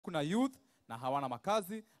kuna youth na hawana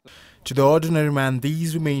makazi. To the ordinary man,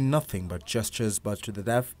 these remain nothing but gestures, but to the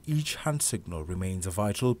deaf, each hand signal remains a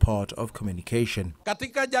vital part of communication.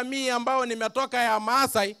 Katika jamii ambao nimetoka ya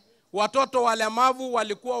Maasai, watoto walemavu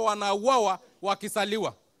walikuwa wanauawa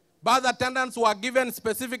wakisaliwa. Birth attendants were given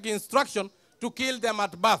specific instruction to kill them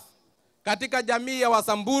at birth. Katika jamii ya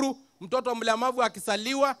Wasamburu, mtoto mlemavu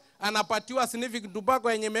akisaliwa anapatiwa sniffing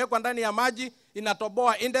tobacco yenye imewekwa ndani ya maji,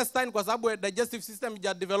 inatoboa intestine kwa sababu digestive system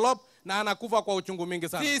ya develop na anakufa kwa uchungu mingi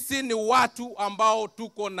sana. Sisi ni watu ambao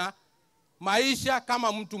tuko na maisha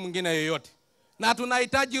kama mtu mwingine yoyote, na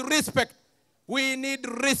tunahitaji respect. We need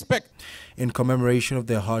respect. In commemoration of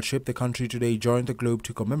their hardship, the country today joined the globe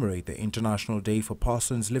to commemorate the International Day for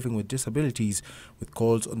Persons Living with Disabilities, with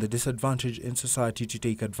calls on the disadvantaged in society to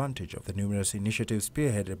take advantage of the numerous initiatives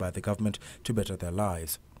spearheaded by the government to better their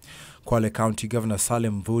lives. Kwale County Governor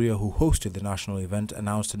Salim Mvurya, who hosted the national event,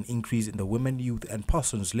 announced an increase in the Women, Youth and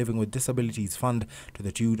Persons Living with Disabilities Fund to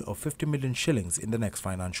the tune of 50 million shillings in the next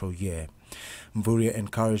financial year. Mvurya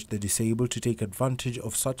encouraged the disabled to take advantage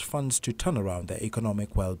of such funds to turn around their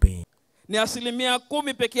economic well-being. Ni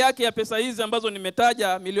 10% peke yake ya pesa hizi ambazo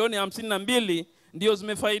nimetaja milioni 52 ndio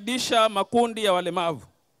zimefaidisha makundi ya walemavu.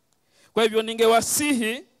 Kwa hivyo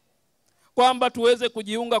ningewasihi kwamba tuweze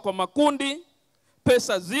kujiunga kwa makundi.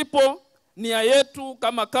 Pesa zipo, nia yetu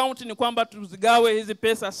kama county ni kwamba tuzigawe hizi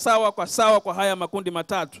pesa sawa kwa haya makundi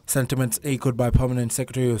matatu. Sentiments echoed by Permanent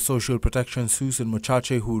Secretary of Social Protection Susan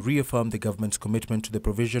Mochache, who reaffirmed the government's commitment to the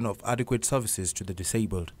provision of adequate services to the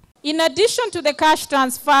disabled. In addition to the cash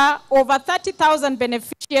transfer, over 30,000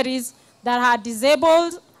 beneficiaries that are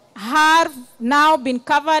disabled have now been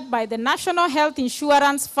covered by the National Health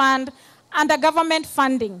Insurance Fund under government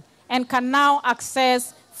funding and can now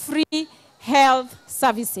access free health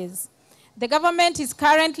services. The government is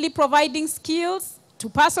currently providing skills to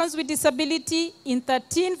persons with disability in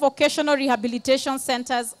 13 vocational rehabilitation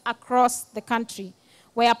centers across the country,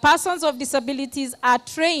 where persons of disabilities are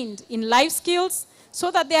trained in life skills so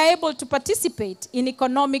that they are able to participate in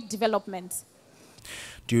economic development.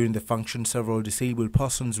 During the function, several disabled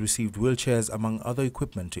persons received wheelchairs among other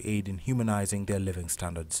equipment to aid in humanizing their living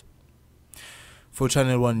standards. For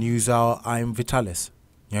Channel 1 News Hour, I'm Vitalis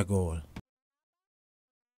Nyagol.